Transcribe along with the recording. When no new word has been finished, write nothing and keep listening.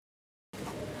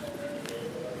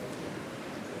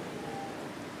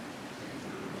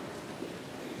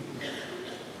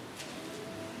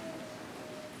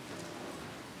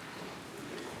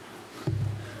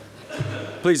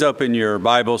Please open your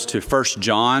Bibles to 1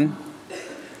 John.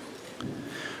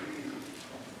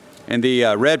 In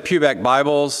the red pewback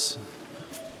Bibles,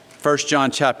 1 John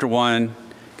chapter 1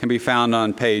 can be found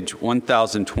on page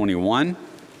 1021.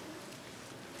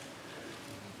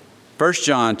 1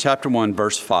 John chapter 1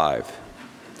 verse 5.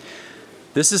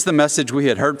 This is the message we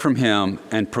had heard from him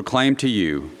and proclaimed to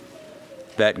you,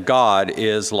 that God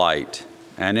is light,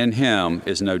 and in him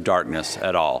is no darkness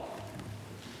at all.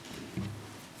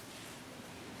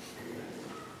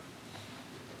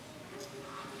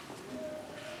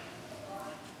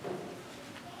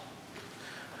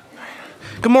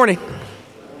 Good morning.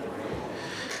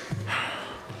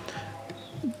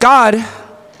 God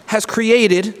has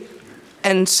created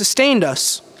and sustained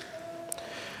us.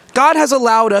 God has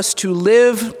allowed us to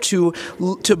live, to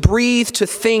breathe, to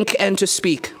think, and to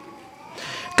speak.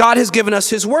 God has given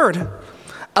us his word,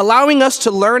 allowing us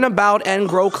to learn about and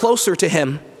grow closer to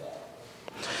him.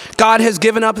 God has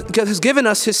given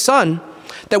us his son,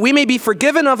 that we may be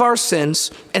forgiven of our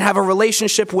sins and have a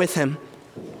relationship with him.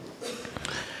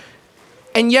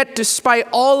 And yet, despite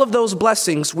all of those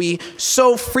blessings, we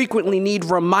so frequently need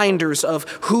reminders of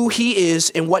who he is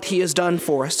and what he has done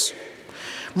for us.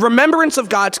 Remembrance of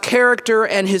God's character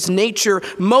and his nature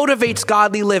motivates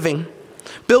godly living,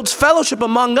 builds fellowship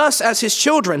among us as his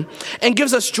children, and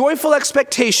gives us joyful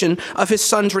expectation of his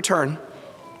son's return.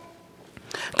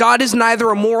 God is neither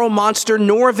a moral monster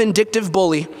nor a vindictive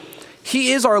bully.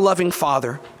 He is our loving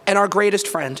Father and our greatest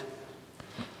friend.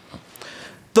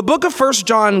 The book of 1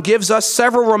 John gives us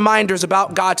several reminders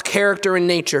about God's character and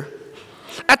nature.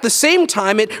 At the same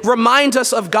time, it reminds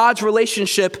us of God's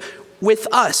relationship with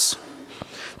us.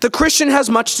 The Christian has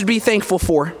much to be thankful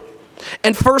for,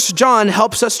 and 1 John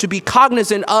helps us to be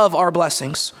cognizant of our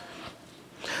blessings.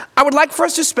 I would like for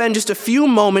us to spend just a few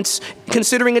moments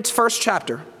considering its first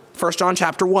chapter, 1 John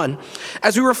chapter 1,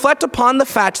 as we reflect upon the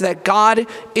fact that God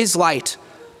is light.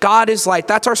 God is light.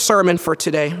 That's our sermon for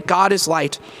today. God is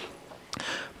light.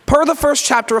 Per the first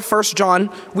chapter of 1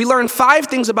 John, we learn 5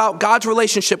 things about God's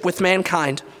relationship with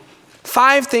mankind.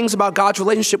 5 things about God's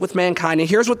relationship with mankind, and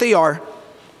here's what they are.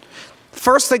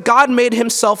 First, that God made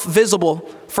himself visible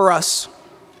for us.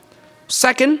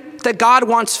 Second, that God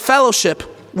wants fellowship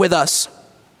with us.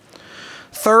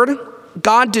 Third,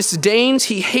 God disdains,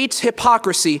 he hates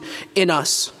hypocrisy in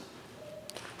us.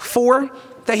 4,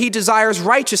 that he desires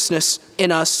righteousness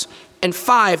in us. And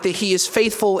 5, that he is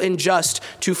faithful and just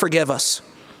to forgive us.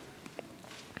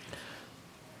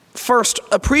 First,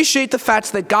 appreciate the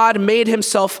fact that God made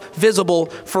himself visible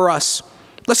for us.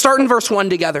 Let's start in verse 1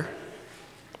 together.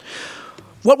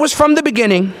 What was from the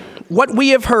beginning, what we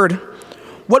have heard,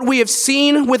 what we have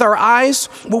seen with our eyes,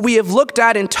 what we have looked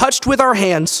at and touched with our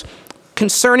hands,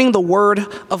 concerning the word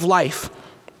of life.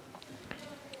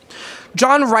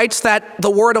 John writes that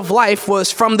the word of life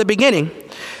was from the beginning.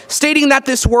 Stating that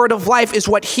this word of life is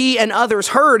what he and others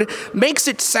heard makes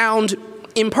it sound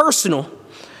impersonal,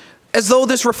 as though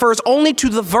this refers only to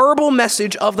the verbal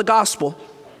message of the gospel.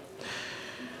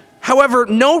 However,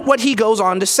 note what he goes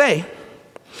on to say.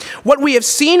 What we have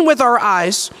seen with our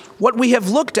eyes, what we have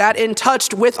looked at and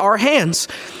touched with our hands.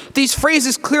 These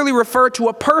phrases clearly refer to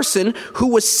a person who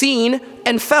was seen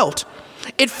and felt.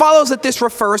 It follows that this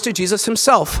refers to Jesus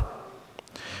himself.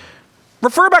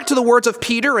 Refer back to the words of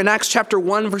Peter in Acts chapter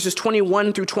 1, verses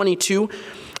 21 through 22,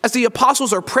 as the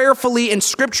apostles are prayerfully and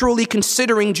scripturally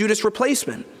considering Judas'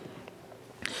 replacement.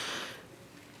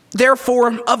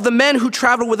 Therefore, of the men who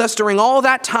traveled with us during all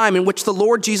that time in which the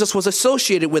Lord Jesus was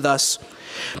associated with us,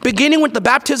 beginning with the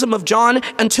baptism of John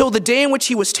until the day in which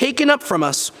he was taken up from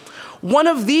us, one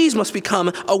of these must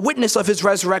become a witness of his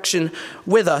resurrection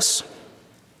with us.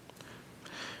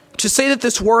 To say that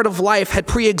this word of life had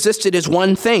pre-existed is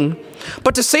one thing,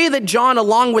 but to say that John,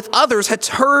 along with others, had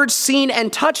heard, seen,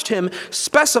 and touched him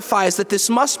specifies that this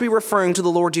must be referring to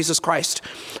the Lord Jesus Christ,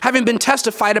 having been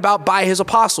testified about by his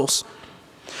apostles.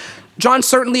 John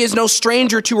certainly is no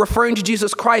stranger to referring to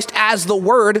Jesus Christ as the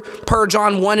Word, per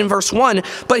John 1 and verse 1.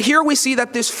 But here we see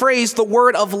that this phrase, the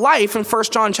word of life, in 1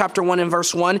 John chapter 1 and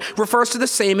verse 1, refers to the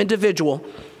same individual.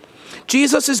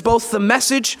 Jesus is both the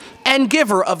message and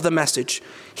giver of the message.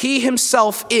 He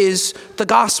himself is the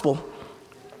gospel.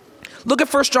 Look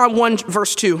at 1 John 1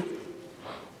 verse 2.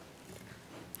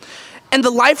 And the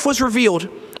life was revealed,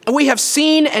 and we have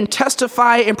seen and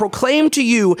testify and proclaim to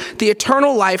you the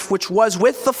eternal life which was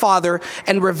with the Father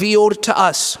and revealed to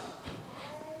us.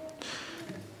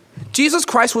 Jesus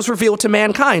Christ was revealed to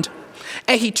mankind,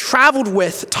 and he traveled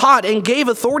with, taught, and gave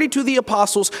authority to the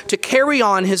apostles to carry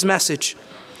on his message.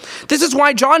 This is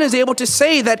why John is able to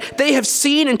say that they have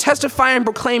seen and testify and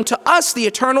proclaim to us the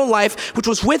eternal life which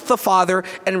was with the Father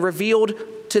and revealed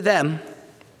to them.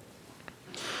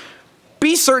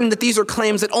 certain that these are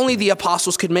claims that only the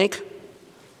apostles could make.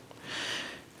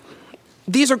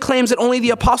 These are claims that only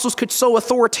the apostles could so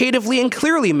authoritatively and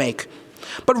clearly make.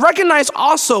 But recognize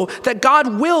also that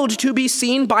God willed to be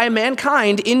seen by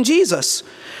mankind in Jesus.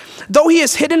 Though he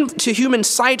is hidden to human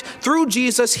sight, through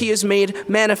Jesus he is made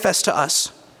manifest to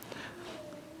us.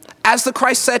 As the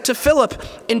Christ said to Philip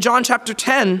in John chapter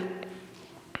 10,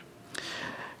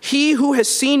 John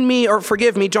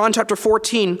chapter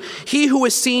 14, he who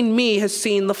has seen me has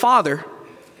seen the Father.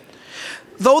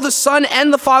 Though the Son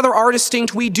and the Father are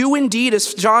distinct, we do indeed,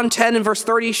 as John 10 and verse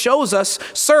 30 shows us,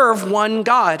 serve one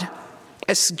God,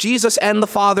 as Jesus and the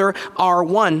Father are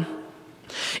one.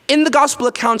 In the gospel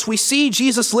accounts, we see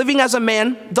Jesus living as a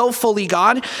man, though fully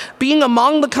God, being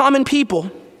among the common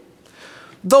people.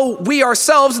 Though we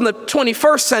ourselves in the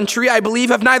 21st century, I believe,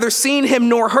 have neither seen him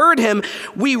nor heard him,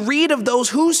 we read of those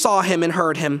who saw him and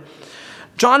heard him.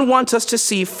 John wants us to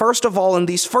see, first of all, in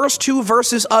these first two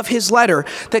verses of his letter,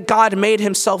 that God made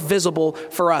himself visible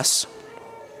for us.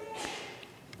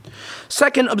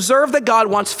 Second, observe that God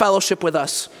wants fellowship with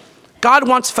us. God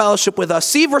wants fellowship with us.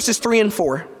 See verses 3 and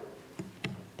 4.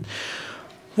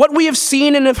 What we have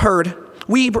seen and have heard,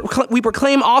 we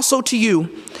proclaim also to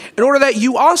you, in order that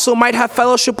you also might have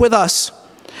fellowship with us.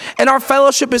 And our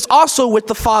fellowship is also with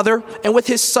the Father and with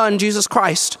his Son, Jesus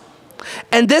Christ.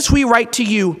 And this we write to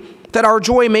you, that our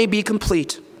joy may be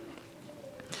complete.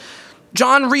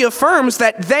 John reaffirms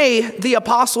that they, the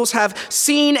apostles, have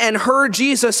seen and heard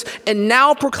Jesus and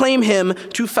now proclaim him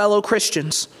to fellow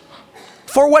Christians.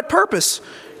 For what purpose?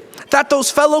 That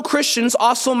those fellow Christians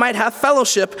also might have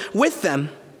fellowship with them.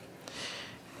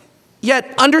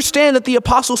 Yet understand that the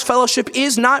apostles' fellowship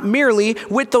is not merely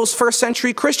with those first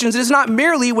century Christians. It is not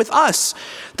merely with us.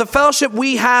 The fellowship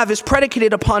we have is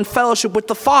predicated upon fellowship with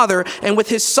the Father and with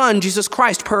his Son, Jesus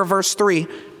Christ, per verse 3.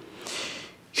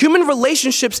 Human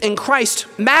relationships in Christ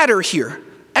matter here,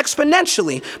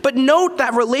 exponentially. But note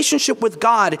that relationship with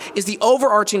God is the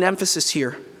overarching emphasis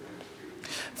here.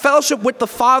 Fellowship with the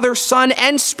Father, Son,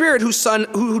 and Spirit,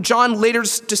 who John later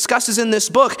discusses in this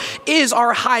book, is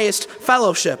our highest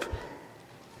fellowship.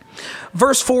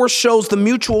 Verse 4 shows the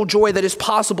mutual joy that is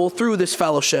possible through this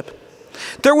fellowship.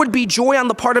 There would be joy on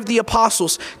the part of the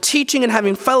apostles, teaching and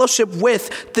having fellowship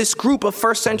with this group of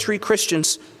first century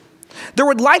Christians. There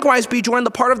would likewise be joy on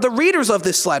the part of the readers of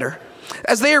this letter,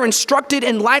 as they are instructed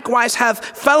and likewise have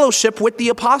fellowship with the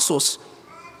apostles.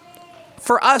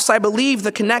 For us, I believe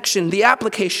the connection, the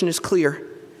application is clear.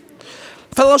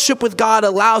 Fellowship with God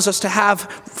allows us to have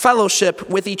fellowship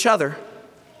with each other.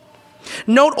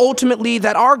 Note ultimately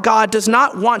that our God does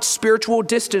not want spiritual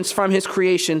distance from his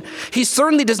creation. He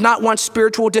certainly does not want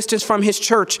spiritual distance from his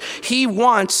church. He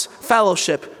wants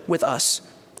fellowship with us.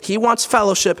 He wants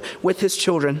fellowship with his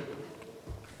children.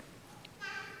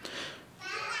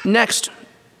 Next,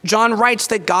 John writes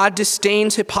that God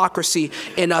disdains hypocrisy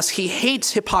in us. He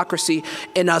hates hypocrisy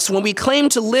in us when we claim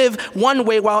to live one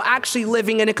way while actually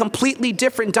living in a completely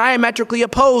different, diametrically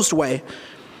opposed way.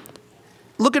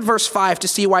 Look at verse 5 to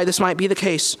see why this might be the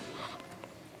case.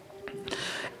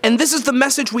 And this is the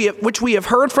message which we have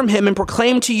heard from him and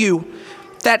proclaimed to you,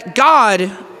 that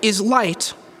God is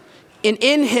light, and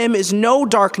in him is no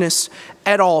darkness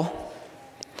at all.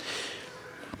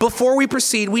 Before we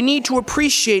proceed, we need to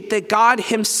appreciate that God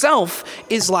himself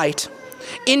is light.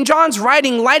 In John's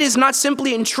writing, light is not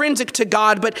simply intrinsic to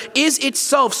God, but is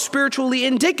itself spiritually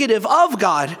indicative of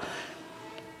God.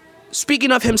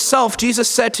 Speaking of himself, Jesus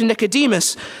said to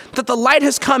Nicodemus that the light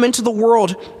has come into the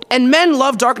world, and men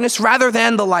love darkness rather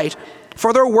than the light,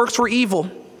 for their works were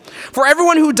evil. For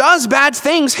everyone who does bad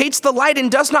things hates the light and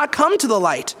does not come to the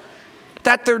light,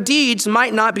 that their deeds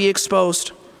might not be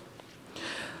exposed.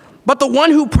 But the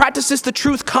one who practices the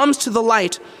truth comes to the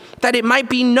light, that it might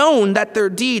be known that their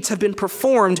deeds have been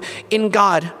performed in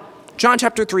God. John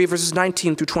chapter 3, verses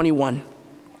 19 through 21.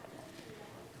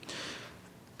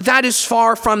 That is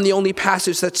far from the only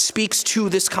passage that speaks to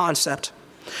this concept.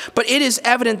 But it is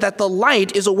evident that the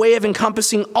light is a way of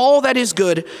encompassing all that is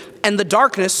good, and the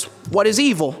darkness, what is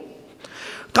evil.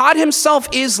 God himself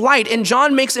is light, and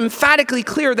John makes emphatically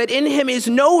clear that in him is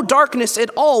no darkness at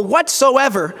all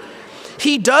whatsoever.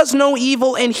 He does no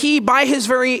evil, and he, by his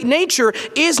very nature,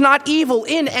 is not evil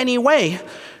in any way.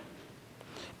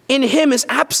 In him is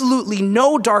absolutely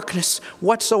no darkness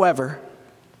whatsoever.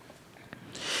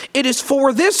 It is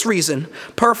for this reason,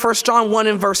 per 1 John 1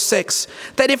 and verse 6,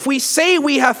 that if we say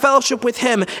we have fellowship with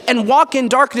him and walk in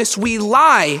darkness, we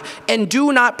lie and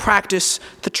do not practice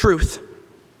the truth.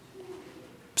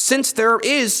 Since there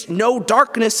is no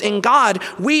darkness in God,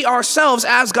 we ourselves,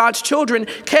 as God's children,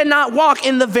 cannot walk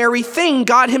in the very thing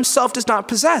God himself does not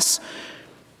possess.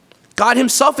 God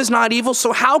himself is not evil,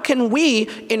 so how can we,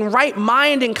 in right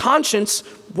mind and conscience,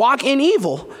 walk in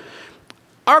evil?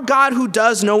 Our God, who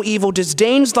does no evil,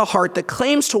 disdains the heart that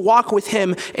claims to walk with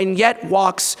him and yet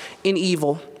walks in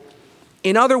evil.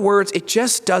 In other words, it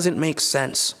just doesn't make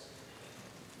sense.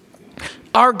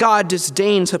 Our God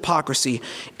disdains hypocrisy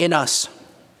in us.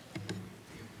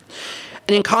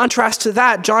 And in contrast to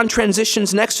that, John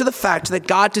transitions next to the fact that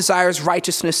God desires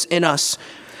righteousness in us.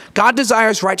 God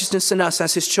desires righteousness in us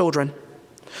as his children.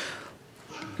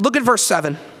 Look at verse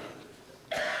 7.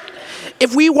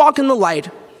 If we walk in the light,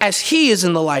 as he is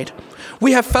in the light,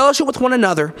 we have fellowship with one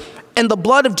another, and the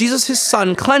blood of Jesus his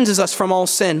Son cleanses us from all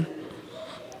sin.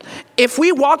 If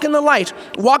we walk in the light,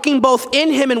 walking both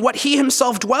in him and what he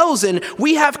himself dwells in,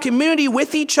 we have community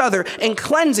with each other and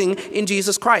cleansing in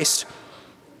Jesus Christ.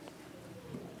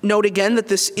 Note again that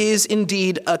this is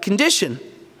indeed a condition,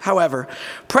 however,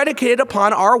 predicated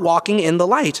upon our walking in the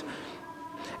light.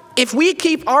 If we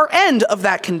keep our end of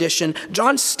that condition,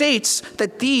 John states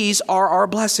that these are our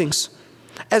blessings.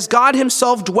 As God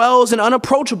himself dwells in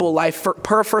unapproachable life,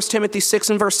 per 1 Timothy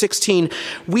 6 and verse 16,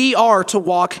 we are to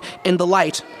walk in the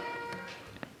light.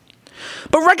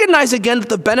 But recognize again that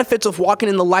the benefits of walking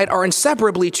in the light are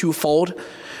inseparably twofold.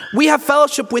 We have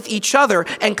fellowship with each other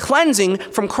and cleansing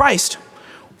from Christ.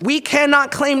 We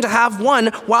cannot claim to have one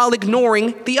while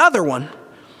ignoring the other one.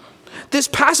 This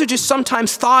passage is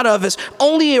sometimes thought of as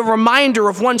only a reminder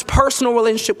of one's personal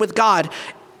relationship with God.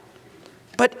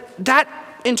 But that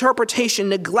interpretation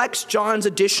neglects John's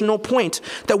additional point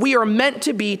that we are meant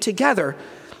to be together,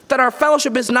 that our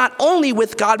fellowship is not only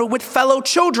with God, but with fellow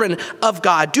children of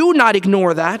God. Do not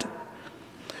ignore that.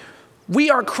 We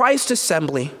are Christ's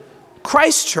assembly,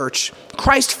 Christ's church,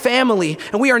 Christ's family,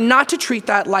 and we are not to treat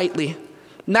that lightly,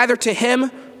 neither to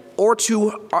him or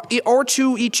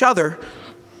to each other.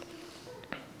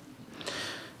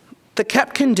 The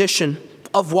kept condition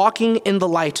of walking in the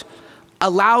light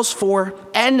allows for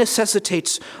and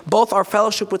necessitates both our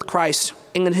fellowship with Christ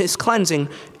in his cleansing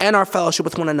and our fellowship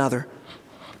with one another.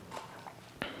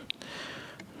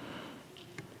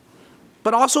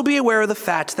 But also be aware of the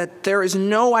fact that there is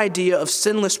no idea of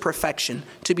sinless perfection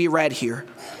to be read here.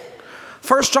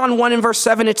 1 John 1 and verse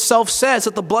 7 itself says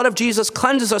that the blood of Jesus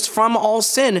cleanses us from all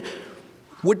sin.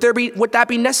 Would that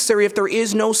be necessary if there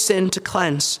is no sin to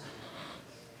cleanse?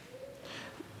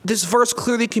 This verse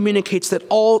clearly communicates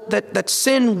that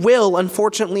sin will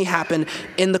unfortunately happen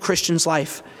in the Christian's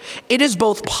life. It is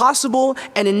both possible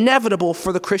and inevitable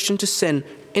for the Christian to sin,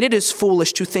 and it is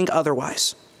foolish to think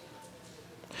otherwise.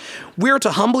 We are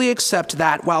to humbly accept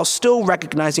that while still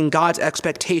recognizing God's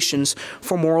expectations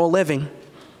for moral living.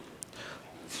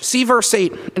 See verse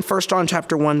 8 in 1 John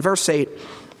chapter 1, verse 8.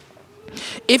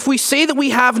 If we say that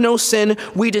we have no sin,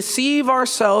 we deceive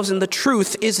ourselves and the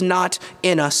truth is not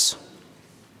in us.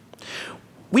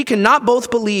 We cannot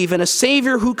both believe in a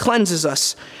Savior who cleanses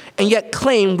us and yet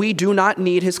claim we do not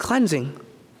need his cleansing.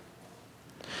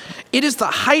 It is the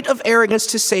height of arrogance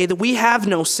to say that we have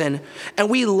no sin, and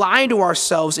we lie to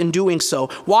ourselves in doing so,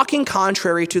 walking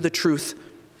contrary to the truth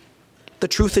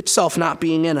itself not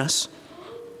being in us.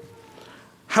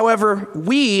 However,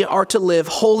 we are to live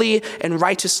holy and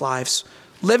righteous lives,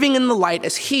 living in the light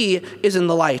as he is in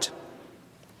the light.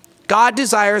 God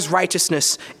desires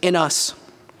righteousness in us.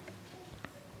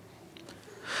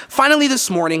 Finally, this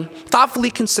morning,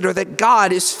 thoughtfully consider that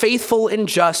God is faithful and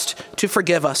just to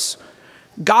forgive us.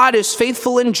 God is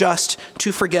faithful and just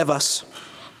to forgive us.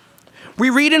 We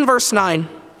read in verse 9,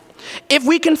 if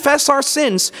we confess our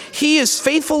sins, he is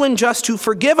faithful and just to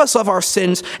forgive us of our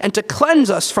sins and to cleanse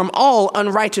us from all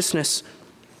unrighteousness.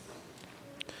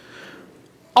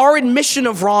 Our admission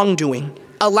of wrongdoing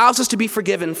allows us to be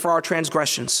forgiven for our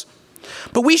transgressions.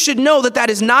 But we should know that that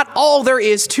is not all there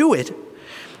is to it.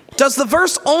 Does the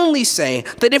verse only say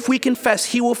that if we confess,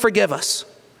 he will forgive us?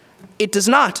 It does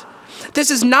not.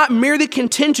 This is not merely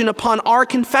contingent upon our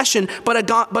confession, but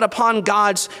upon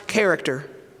God's character.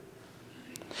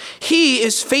 He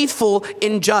is faithful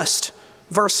and just,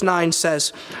 verse 9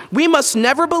 says. We must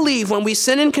never believe when we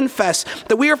sin and confess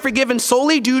that we are forgiven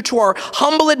solely due to our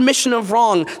humble admission of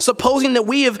wrong, supposing that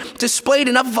we have displayed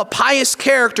enough of a pious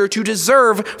character to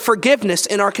deserve forgiveness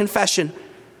in our confession.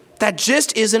 That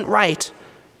just isn't right.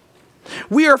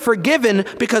 We are forgiven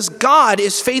because God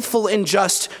is faithful and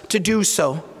just to do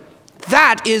so.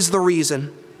 That is the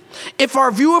reason. If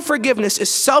our view of forgiveness is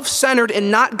self-centered and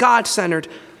not God-centered,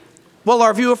 well,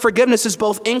 our view of forgiveness is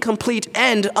both incomplete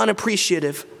and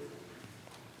unappreciative.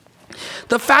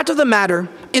 The fact of the matter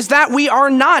is that we are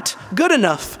not good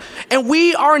enough, and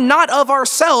we are not of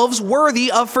ourselves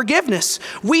worthy of forgiveness.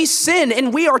 We sin,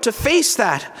 and we are to face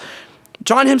that.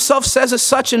 John himself says as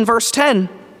such in verse 10.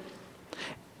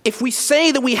 If we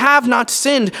say that we have not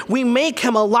sinned, we make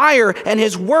him a liar, and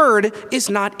his word is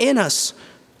not in us.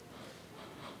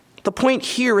 The point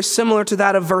here is similar to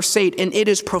that of verse 8, and it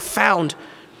is profound.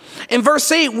 In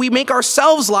verse 8, we make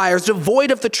ourselves liars, devoid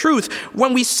of the truth,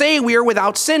 when we say we are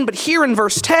without sin. But here in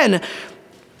verse 10,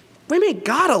 we make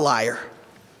God a liar.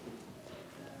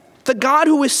 The God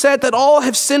who has said that all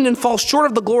have sinned and fall short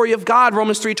of the glory of God,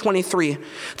 Romans 3:23.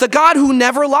 The God who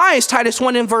never lies, Titus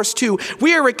 1 in verse 2.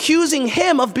 We are accusing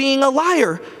him of being a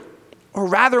liar, or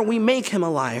rather we make him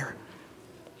a liar.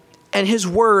 And his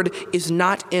word is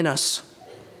not in us.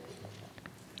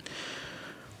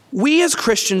 We as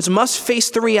Christians must face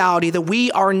the reality that we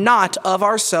are not of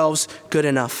ourselves good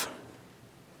enough.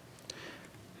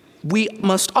 We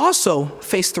must also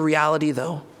face the reality,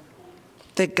 though,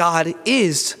 that God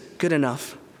is good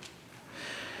enough.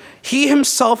 He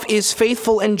himself is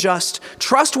faithful and just,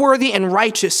 trustworthy and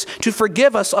righteous to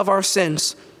forgive us of our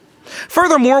sins.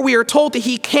 Furthermore, we are told that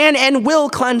he can and will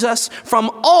cleanse us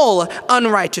from all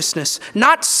unrighteousness,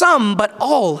 not some, but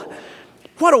all.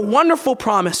 What a wonderful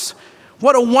promise.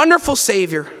 What a wonderful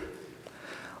Savior.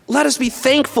 Let us be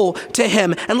thankful to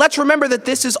him, and let's remember that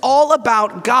this is all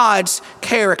about God's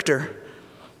character.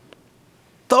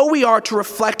 Though we are to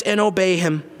reflect and obey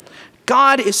him,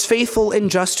 God is faithful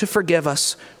and just to forgive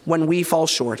us when we fall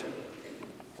short.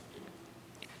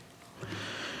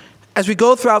 As we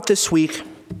go throughout this week,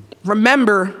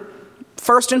 remember,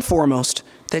 first and foremost,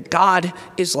 that God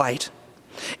is light.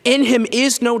 In him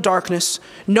is no darkness,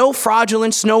 no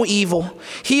fraudulence, no evil.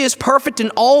 He is perfect in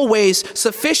all ways,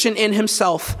 sufficient in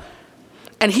himself.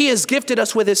 And he has gifted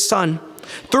us with his Son,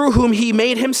 through whom he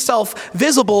made himself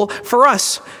visible for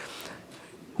us.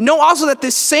 Know also that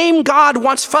this same God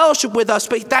wants fellowship with us,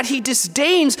 but that he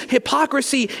disdains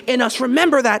hypocrisy in us.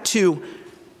 Remember that too.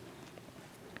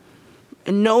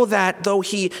 And know that though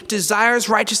he desires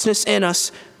righteousness in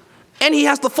us, and he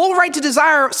has the full right to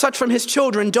desire such from his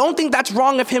children, don't think that's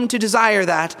wrong of him to desire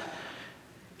that.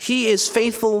 He is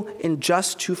faithful and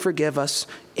just to forgive us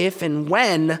if and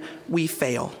when we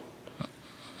fail.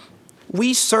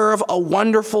 We serve a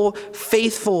wonderful,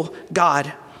 faithful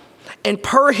God. And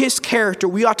per his character,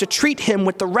 we ought to treat him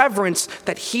with the reverence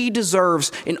that he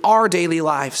deserves in our daily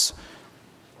lives.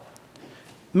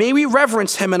 May we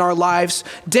reverence him in our lives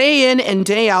day in and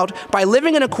day out by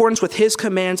living in accordance with his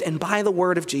commands and by the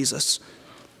word of Jesus.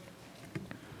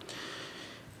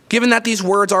 Given that these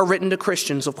words are written to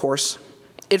Christians, of course,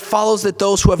 it follows that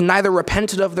those who have neither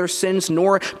repented of their sins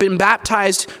nor been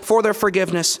baptized for their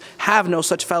forgiveness have no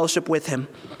such fellowship with him.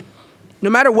 No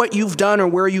matter what you've done or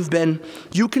where you've been,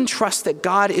 you can trust that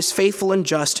God is faithful and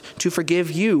just to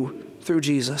forgive you through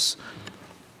Jesus.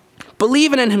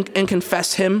 Believe in him and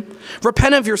confess him.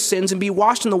 Repent of your sins and be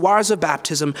washed in the waters of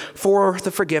baptism for the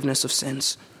forgiveness of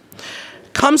sins.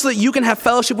 Come so that you can have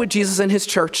fellowship with Jesus and his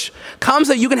church. Come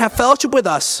so that you can have fellowship with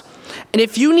us. And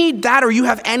if you need that or you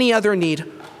have any other need,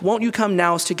 won't you come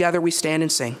now as together we stand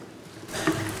and sing?